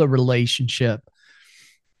 Build a relationship.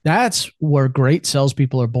 That's where great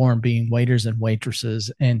salespeople are born, being waiters and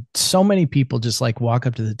waitresses. And so many people just like walk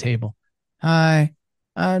up to the table. Hi,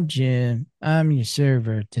 I'm Jim. I'm your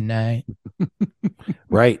server tonight.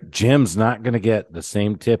 Right. Jim's not going to get the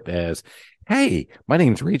same tip as, hey, my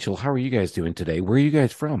name's Rachel. How are you guys doing today? Where are you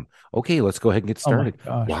guys from? Okay, let's go ahead and get started. Oh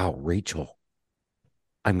my gosh. Wow, Rachel,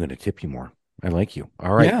 I'm going to tip you more. I like you.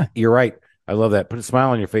 All right. Yeah. You're right. I love that. Put a smile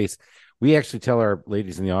on your face. We actually tell our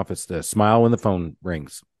ladies in the office to smile when the phone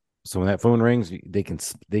rings. So when that phone rings, they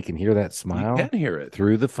can hear that smile. You can hear it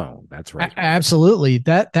through the phone. That's right. Absolutely.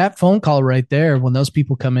 That phone call right there, when those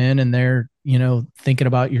people come in and they're, thinking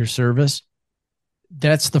about your service,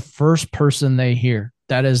 that's the first person they hear.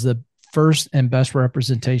 That is the first and best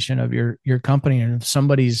representation of your company. And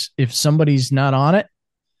if somebody's not on it,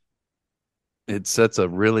 it sets a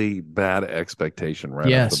really bad expectation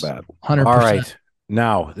right off the bat. 100%. All right.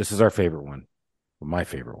 Now, this is our favorite one. My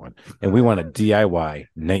favorite one. And we want a DIY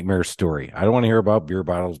nightmare story. I don't want to hear about beer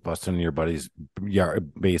bottles busting in your buddy's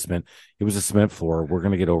basement. It was a cement floor. We're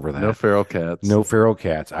going to get over that. No feral cats. No feral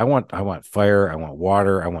cats. I want fire. I want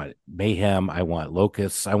water. I want mayhem. I want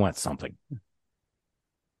locusts. I want something.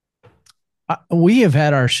 We have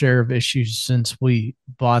had our share of issues since we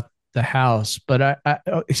bought the house, but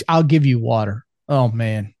I'll give you water. Oh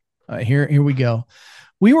man. Here we go.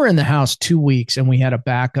 We were in the house 2 weeks and we had a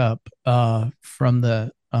backup from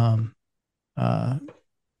the a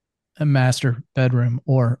master bedroom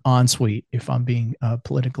or ensuite, if I'm being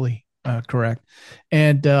politically correct.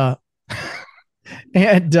 And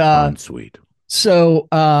ensuite. So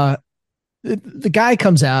the guy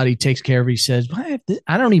comes out, he takes care of it. He says,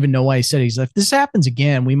 I don't even know why he said it. He's like, if this happens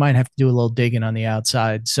again, we might have to do a little digging on the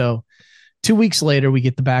outside. So 2 weeks later, we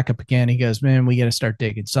get the backup again. He goes, man, we got to start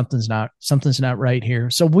digging. Something's not right here.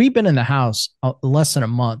 So we've been in the house less than a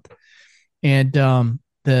month, and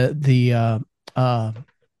the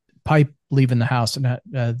pipe leaving the house and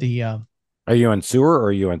are you on sewer or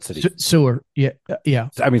are you on city? Sewer. Yeah. Yeah.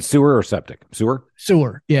 I mean, sewer or septic?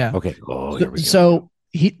 Sewer. Yeah. Okay. Oh, here we go. So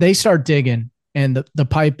they start digging and the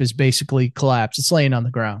pipe is basically collapsed. It's laying on the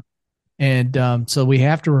ground. And so we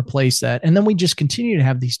have to replace that. And then we just continue to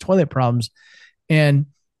have these toilet problems. And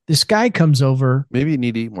this guy comes over. Maybe you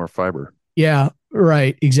need to eat more fiber. Yeah,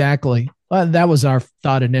 right. Exactly. That was our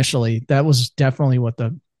thought initially. That was definitely what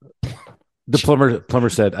the plumber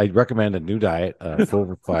said. I recommend a new diet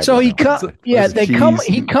full of fiber. So he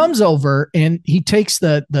comes over and he takes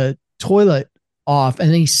the toilet off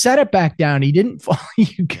and he set it back down. He didn't follow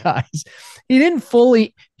you guys. He didn't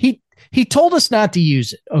fully. He told us not to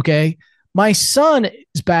use it. Okay. My son's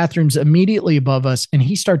bathroom's immediately above us and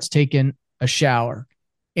he starts taking a shower.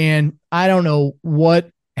 And I don't know what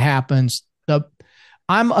happens.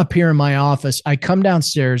 I'm up here in my office. I come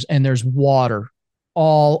downstairs and there's water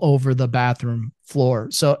all over the bathroom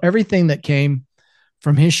floor. So everything that came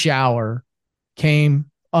from his shower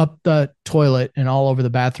came up the toilet and all over the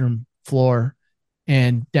bathroom floor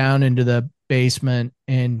and down into the basement.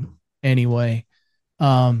 And anyway,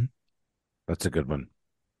 that's a good one.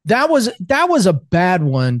 That was a bad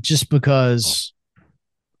one just because,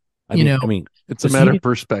 I mean, it's a matter of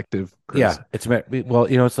perspective, Chris. Yeah, it's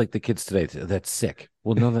like the kids today. That's sick.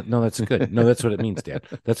 Well, no, that's good. No, that's what it means, Dad.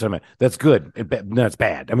 That's what I meant. That's good. No, it's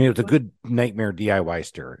bad. I mean, it's a good nightmare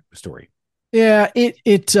DIY story. Yeah,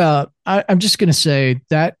 I'm just gonna say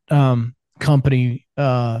that company,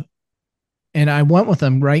 and I went with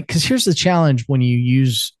them, right? Because here's the challenge when you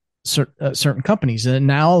use certain companies, and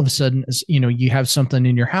now all of a sudden, you have something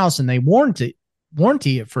in your house, and they warranty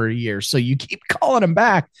it for a year, so you keep calling them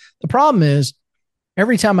back. The problem is,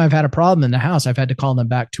 every time I've had a problem in the house, I've had to call them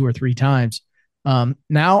back 2 or 3 times.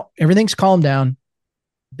 Now everything's calmed down.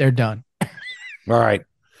 They're done. All right.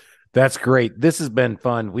 That's great. This has been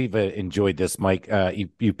fun. We've enjoyed this, Mike.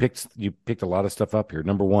 You picked a lot of stuff up here.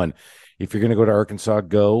 Number one, if you're going to go to Arkansas,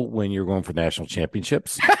 go when you're going for national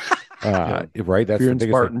championships. Right. That's if you're in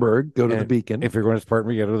Spartanburg, go to the Beacon. If you're going to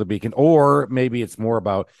Spartanburg, you go to the Beacon. Or maybe it's more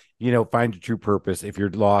about, find your true purpose. If you're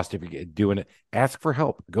lost, if you're doing it, ask for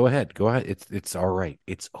help. Go ahead. It's all right.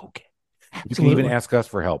 It's okay. Absolutely. You can even ask us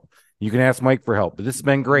for help. You can ask Mike for help. But this has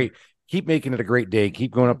been great. Keep making it a great day.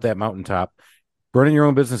 Keep going up that mountaintop. Running your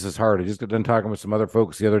own business is hard. I just got done talking with some other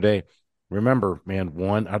folks the other day. Remember, man,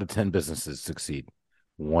 1 out of 10 businesses succeed.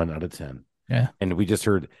 1 out of 10. Yeah. And we just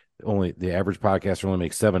heard only the average podcaster only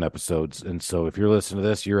makes 7 episodes. And so if you're listening to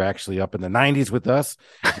this, you're actually up in the 90s with us,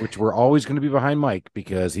 which we're always going to be behind Mike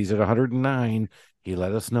because he's at 109. He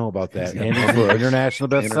let us know about that. And he's an international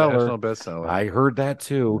bestseller. I heard that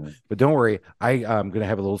too. Yeah. But don't worry. I'm going to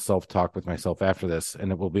have a little self-talk with myself after this,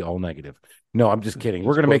 and it will be all negative. No, I'm just kidding.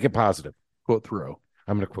 We're going to make it positive. Quote Thoreau.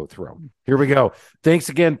 I'm going to quote Thoreau. Here we go. Thanks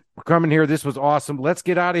again for coming here. This was awesome. Let's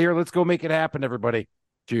get out of here. Let's go make it happen, everybody.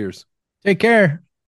 Cheers. Take care.